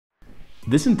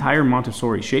This entire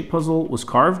Montessori shape puzzle was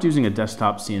carved using a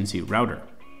desktop CNC router.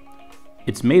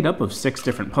 It's made up of 6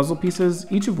 different puzzle pieces,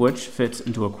 each of which fits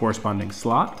into a corresponding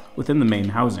slot within the main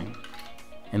housing.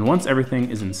 And once everything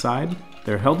is inside,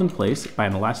 they're held in place by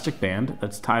an elastic band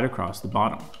that's tied across the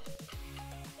bottom.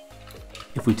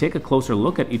 If we take a closer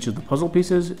look at each of the puzzle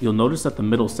pieces, you'll notice that the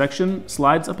middle section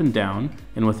slides up and down,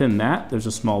 and within that there's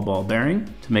a small ball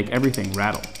bearing to make everything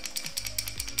rattle.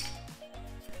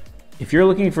 If you're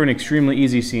looking for an extremely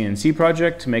easy CNC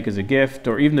project to make as a gift,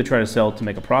 or even to try to sell to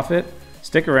make a profit,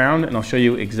 stick around and I'll show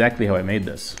you exactly how I made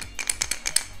this.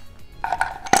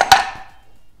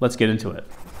 Let's get into it.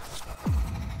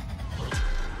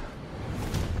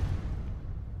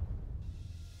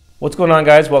 What's going on,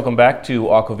 guys? Welcome back to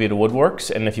Aquavita Woodworks,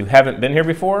 and if you haven't been here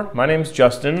before, my name's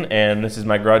Justin and this is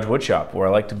my garage woodshop where I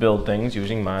like to build things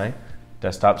using my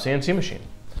desktop CNC machine.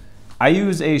 I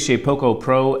use a Shapeoko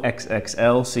Pro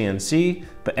XXL CNC,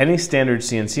 but any standard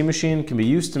CNC machine can be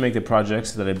used to make the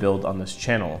projects that I build on this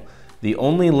channel. The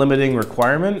only limiting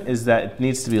requirement is that it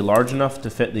needs to be large enough to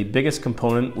fit the biggest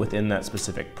component within that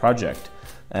specific project.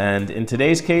 And in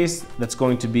today's case, that's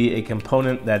going to be a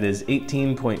component that is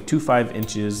 18.25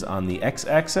 inches on the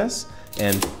x-axis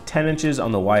and 10 inches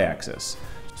on the y-axis.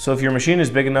 So if your machine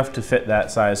is big enough to fit that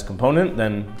size component,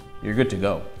 then you're good to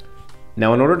go.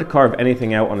 Now, in order to carve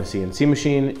anything out on a CNC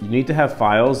machine, you need to have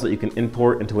files that you can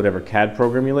import into whatever CAD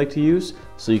program you like to use,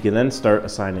 so you can then start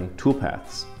assigning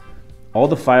toolpaths. All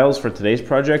the files for today's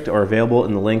project are available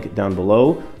in the link down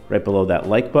below, right below that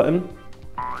like button.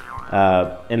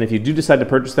 And if you do decide to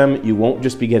purchase them, you won't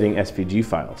just be getting SVG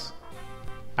files.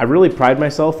 I really pride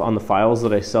myself on the files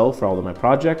that I sell for all of my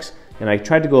projects, and I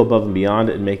tried to go above and beyond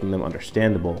in making them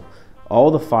understandable. All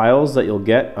the files that you'll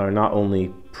get are not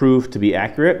only proved to be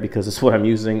accurate, because it's what I'm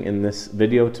using in this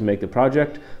video to make the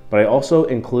project, but I also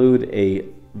include a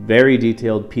very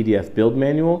detailed PDF build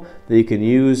manual that you can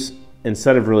use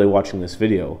instead of really watching this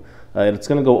video. It's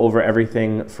going to go over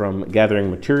everything from gathering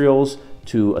materials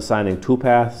to assigning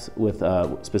toolpaths with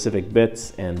specific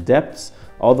bits and depths,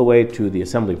 all the way to the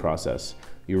assembly process.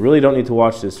 You really don't need to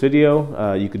watch this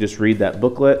video. You could just read that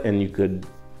booklet and you could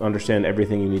understand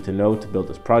everything you need to know to build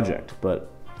this project,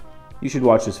 but you should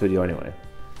watch this video anyway.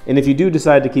 And if you do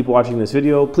decide to keep watching this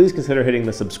video, please consider hitting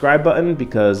the subscribe button,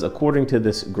 because according to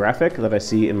this graphic that I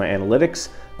see in my analytics,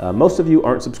 most of you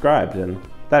aren't subscribed, and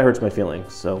that hurts my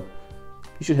feelings, so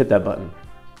you should hit that button.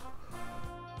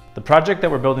 The project that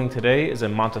we're building today is a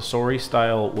Montessori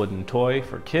style wooden toy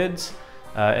for kids.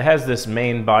 It has this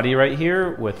main body right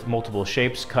here with multiple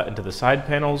shapes cut into the side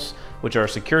panels, which are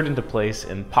secured into place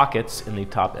in pockets in the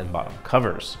top and bottom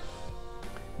covers.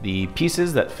 The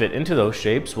pieces that fit into those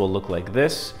shapes will look like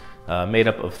this, made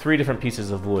up of 3 different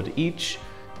pieces of wood each,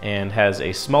 and has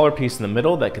a smaller piece in the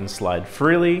middle that can slide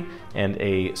freely, and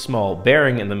a small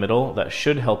bearing in the middle that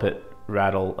should help it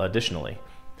rattle additionally.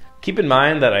 Keep in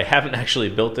mind that I haven't actually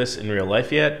built this in real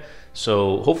life yet,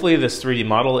 so hopefully this 3D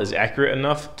model is accurate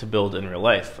enough to build in real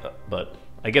life, but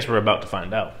I guess we're about to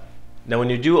find out. Now, when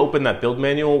you do open that build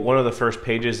manual, one of the first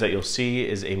pages that you'll see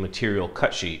is a material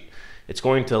cut sheet. It's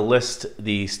going to list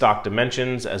the stock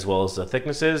dimensions as well as the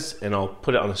thicknesses, and I'll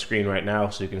put it on the screen right now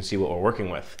so you can see what we're working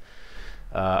with.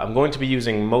 I'm going to be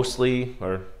using mostly,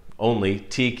 or only,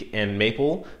 teak and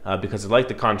maple because I like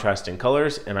the contrasting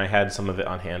colors and I had some of it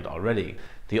on hand already.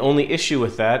 The only issue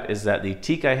with that is that the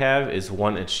teak I have is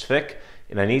 1 inch thick,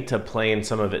 and I need to plane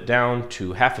some of it down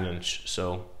to 1/2 inch.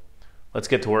 So let's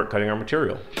get to work cutting our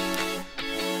material.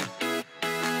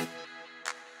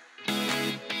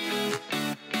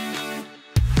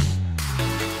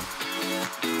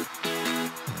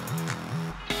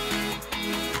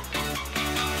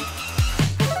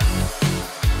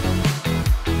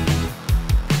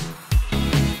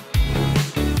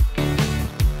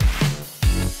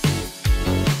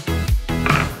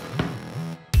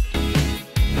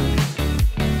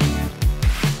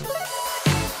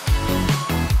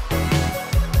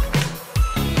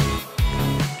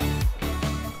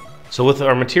 So with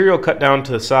our material cut down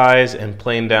to the size and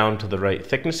planed down to the right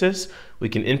thicknesses, we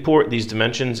can import these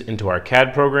dimensions into our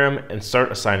CAD program and start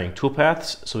assigning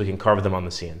toolpaths so we can carve them on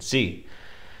the CNC.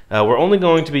 We're only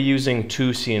going to be using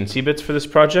 2 CNC bits for this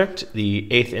project, the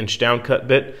 1/8 inch downcut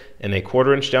bit and a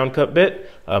 1/4 inch downcut bit.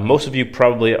 Most of you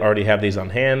probably already have these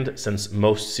on hand, since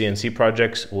most CNC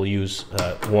projects will use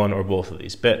one or both of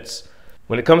these bits.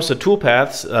 When it comes to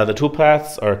toolpaths, the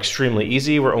toolpaths are extremely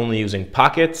easy. We're only using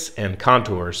pockets and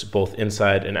contours, both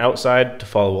inside and outside, to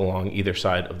follow along either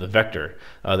side of the vector.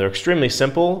 They're extremely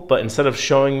simple, but instead of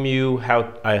showing you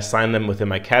how I assign them within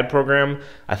my CAD program,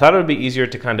 I thought it would be easier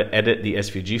to kind of edit the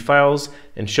SVG files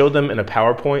and show them in a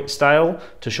PowerPoint style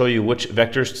to show you which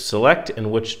vectors to select and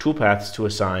which toolpaths to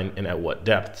assign and at what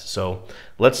depth. So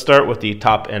let's start with the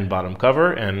top and bottom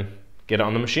cover and get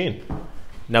on the machine.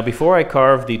 Now, before I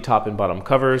carve the top and bottom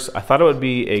covers, I thought it would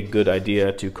be a good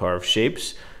idea to carve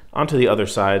shapes onto the other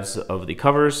sides of the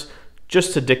covers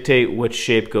just to dictate which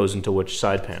shape goes into which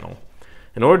side panel.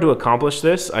 In order to accomplish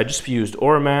this, I just used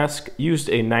Oramask, used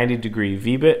a 90-degree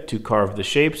V-bit to carve the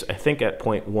shapes, I think at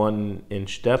 0.1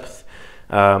 inch depth,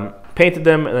 painted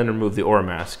them, and then removed the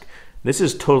Oramask. This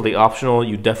is totally optional.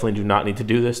 You definitely do not need to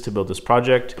do this to build this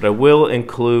project, but I will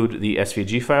include the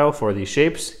SVG file for these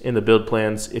shapes in the build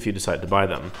plans if you decide to buy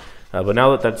them. But now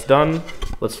that that's done,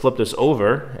 let's flip this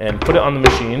over and put it on the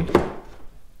machine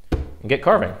and get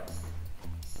carving.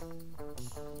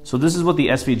 So this is what the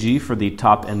SVG for the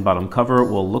top and bottom cover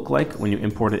will look like when you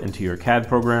import it into your CAD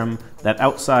program. That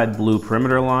outside blue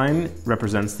perimeter line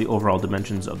represents the overall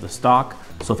dimensions of the stock.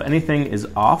 So if anything is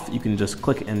off, you can just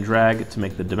click and drag to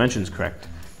make the dimensions correct.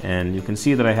 And you can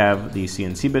see that I have the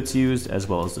CNC bits used as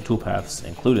well as the toolpaths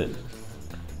included.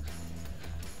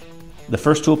 The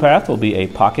first toolpath will be a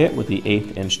pocket with the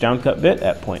 1/8 inch downcut bit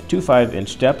at 0.25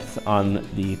 inch depth on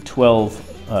the 12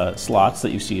 slots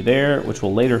that you see there, which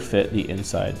will later fit the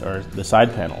inside or the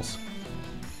side panels.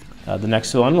 The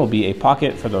next one will be a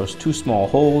pocket for those 2 small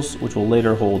holes, which will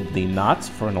later hold the knots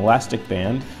for an elastic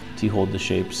band to hold the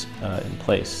shapes in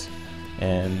place.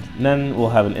 And then we'll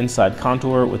have an inside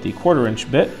contour with the 1/4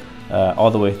 inch bit all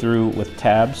the way through with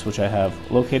tabs, which I have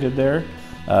located there,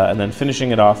 and then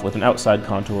finishing it off with an outside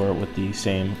contour with the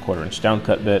same 1/4 inch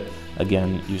downcut bit,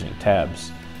 again using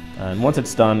tabs. And once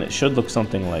it's done, it should look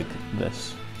something like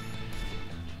this.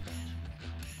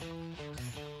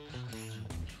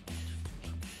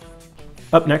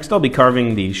 Up next, I'll be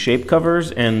carving the shape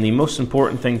covers, and the most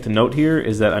important thing to note here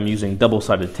is that I'm using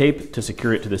double-sided tape to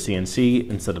secure it to the CNC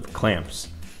instead of clamps.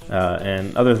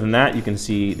 And other than that, you can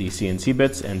see the CNC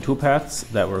bits and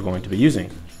toolpaths that we're going to be using.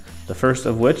 The first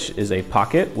of which is a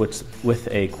pocket with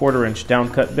a 1/4 inch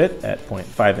downcut bit at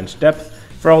 0.5 inch depth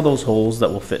for all those holes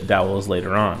that will fit dowels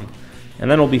later on.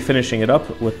 And then we'll be finishing it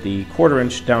up with the 1/4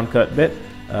 inch downcut bit,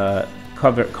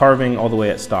 carving all the way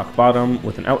at stock bottom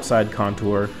with an outside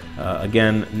contour,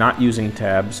 again not using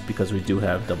tabs because we do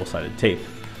have double-sided tape.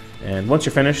 And once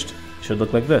you're finished, it should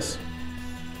look like this.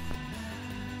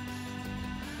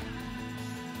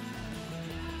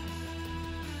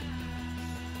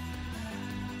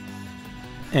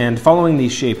 And following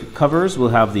these shape covers, we'll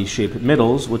have the shape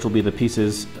middles, which will be the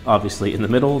pieces obviously in the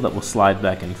middle that will slide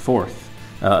back and forth.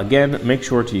 Again, make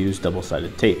sure to use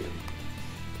double-sided tape.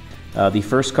 The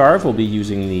first carve will be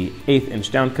using the 1/8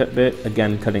 inch downcut bit,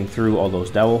 again cutting through all those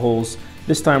dowel holes.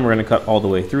 This time we're going to cut all the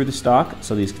way through the stock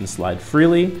so these can slide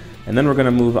freely, and then we're going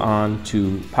to move on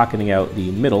to pocketing out the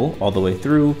middle all the way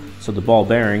through so the ball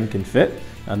bearing can fit.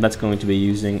 That's going to be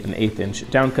using an 1/8 inch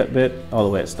downcut bit all the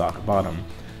way at stock bottom.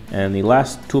 And the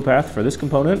last toolpath for this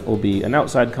component will be an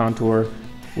outside contour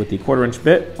with the 1/4 inch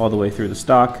bit all the way through the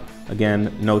stock.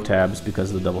 Again, no tabs because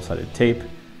of the double-sided tape.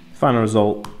 Final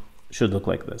result should look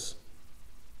like this.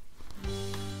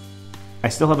 I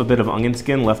still have a bit of onion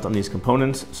skin left on these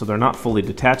components, so they're not fully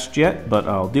detached yet, but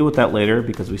I'll deal with that later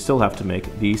because we still have to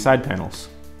make the side panels.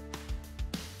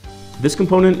 This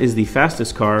component is the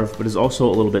fastest carve, but is also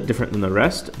a little bit different than the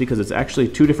rest because it's actually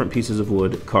 2 different pieces of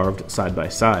wood carved side by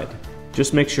side.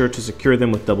 Just make sure to secure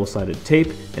them with double-sided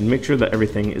tape and make sure that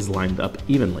everything is lined up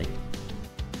evenly.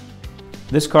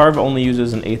 This carve only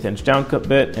uses an 1/8 inch downcut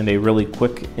bit and a really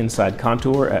quick inside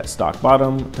contour at stock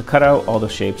bottom to cut out all the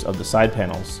shapes of the side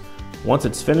panels. Once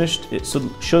it's finished, it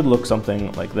should look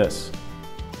something like this.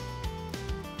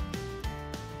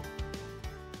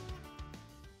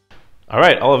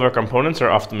 Alright, all of our components are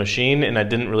off the machine and I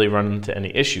didn't really run into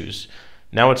any issues.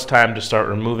 Now it's time to start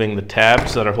removing the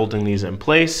tabs that are holding these in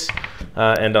place.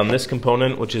 And on this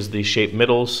component, which is the shape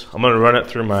middles, I'm going to run it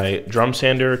through my drum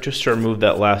sander just to remove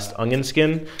that last onion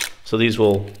skin so these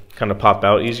will kind of pop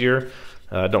out easier.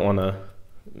 I don't want to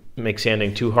make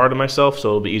sanding too hard on myself, so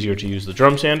it'll be easier to use the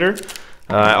drum sander.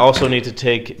 I also need to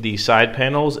take the side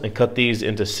panels and cut these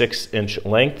into 6-inch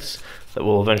lengths that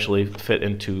will eventually fit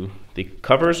into the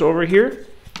covers over here.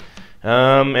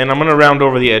 And I'm going to round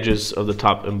over the edges of the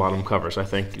top and bottom covers, I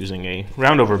think, using a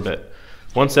roundover bit.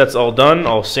 Once that's all done,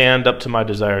 I'll sand up to my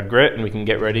desired grit and we can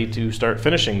get ready to start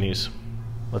finishing these.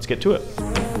 Let's get to it.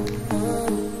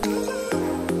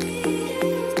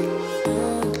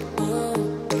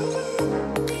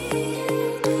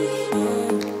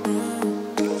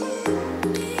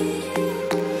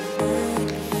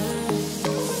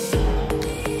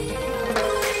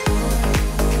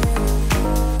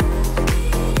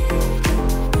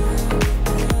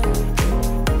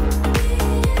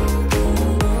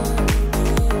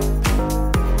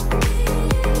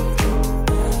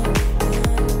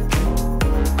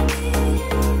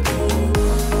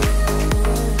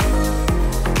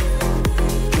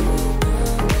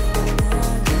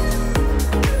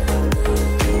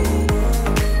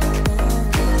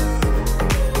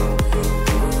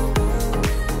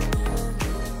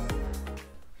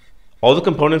 All the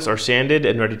components are sanded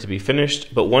and ready to be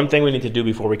finished, but one thing we need to do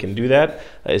before we can do that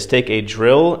is take a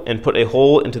drill and put a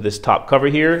hole into this top cover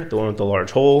here, the one with the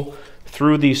large hole,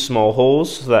 through these small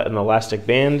holes so that an elastic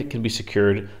band can be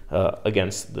secured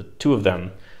against the two of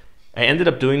them. I ended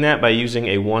up doing that by using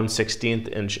a 1/16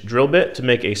 inch drill bit to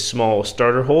make a small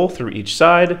starter hole through each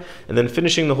side, and then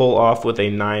finishing the hole off with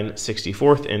a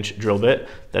 9/64 inch drill bit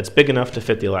that's big enough to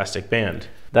fit the elastic band.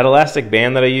 That elastic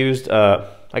band that I used,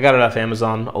 I got it off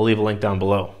Amazon. I'll leave a link down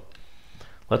below.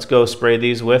 Let's go spray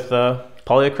these with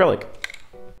polyacrylic.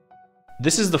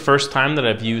 This is the first time that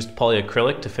I've used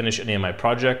polyacrylic to finish any of my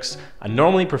projects. I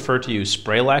normally prefer to use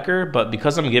spray lacquer, but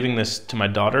because I'm giving this to my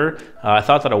daughter, I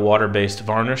thought that a water-based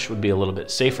varnish would be a little bit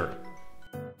safer.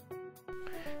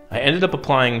 I ended up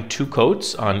applying 2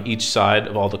 coats on each side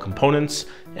of all the components,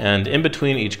 and in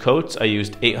between each coats I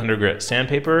used 800 grit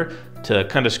sandpaper to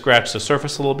kind of scratch the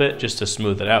surface a little bit just to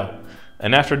smooth it out.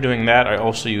 And after doing that, I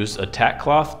also used a tack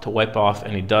cloth to wipe off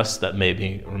any dust that may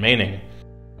be remaining.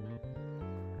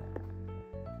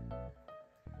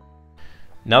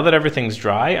 Now that everything's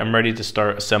dry, I'm ready to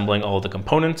start assembling all the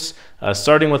components,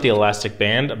 starting with the elastic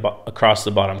band across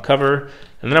the bottom cover,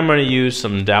 and then I'm going to use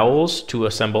some dowels to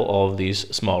assemble all of these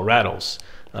small rattles.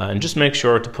 And just make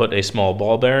sure to put a small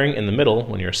ball bearing in the middle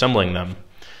when you're assembling them.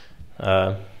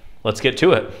 Let's get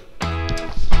to it.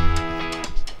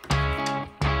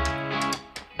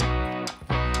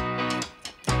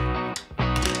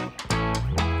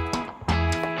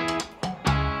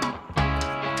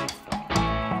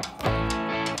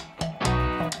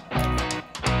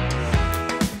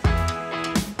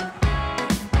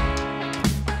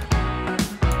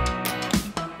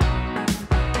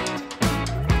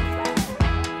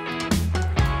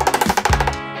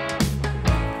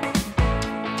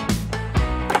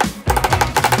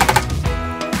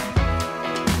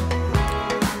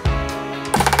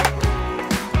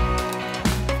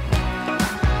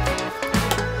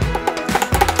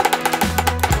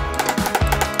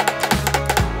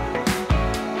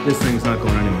 This thing's not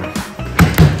going anywhere.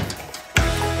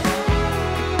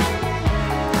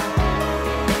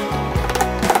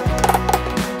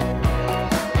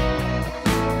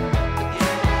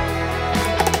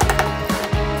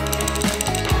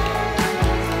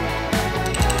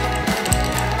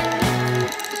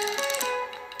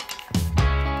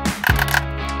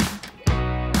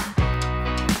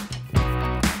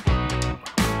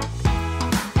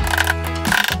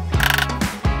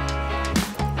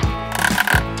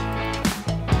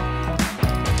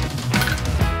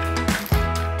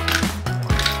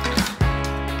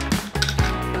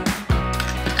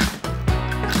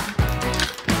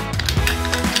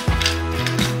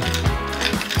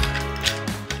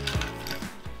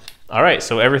 All right,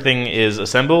 so everything is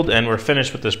assembled and we're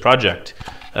finished with this project.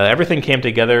 Everything came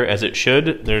together as it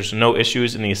should. There's no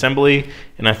issues in the assembly,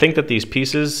 and I think that these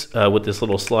pieces with this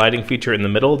little sliding feature in the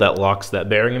middle that locks that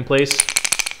bearing in place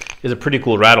is a pretty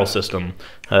cool rattle system.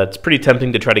 It's pretty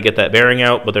tempting to try to get that bearing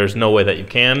out, but there's no way that you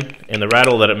can, and the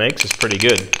rattle that it makes is pretty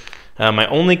good. My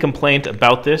only complaint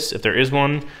about this, if there is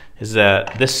one, is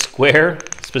that this square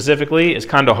specifically is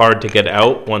kind of hard to get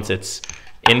out once it's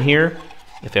in here.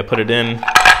 If I put it in,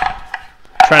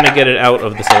 trying to get it out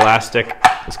of this elastic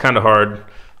is kind of hard.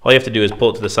 All you have to do is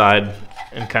pull it to the side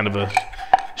and kind of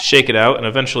shake it out, and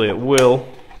eventually it will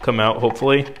come out,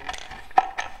 hopefully.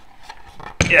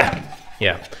 Yeah,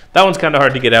 that one's kind of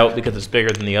hard to get out because it's bigger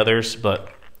than the others, but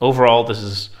overall this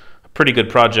is a pretty good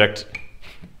project,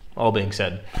 all being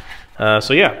said.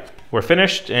 So yeah, we're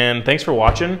finished, and thanks for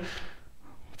watching.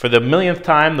 For the millionth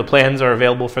time, the plans are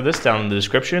available for this down in the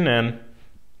description, and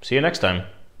see you next time.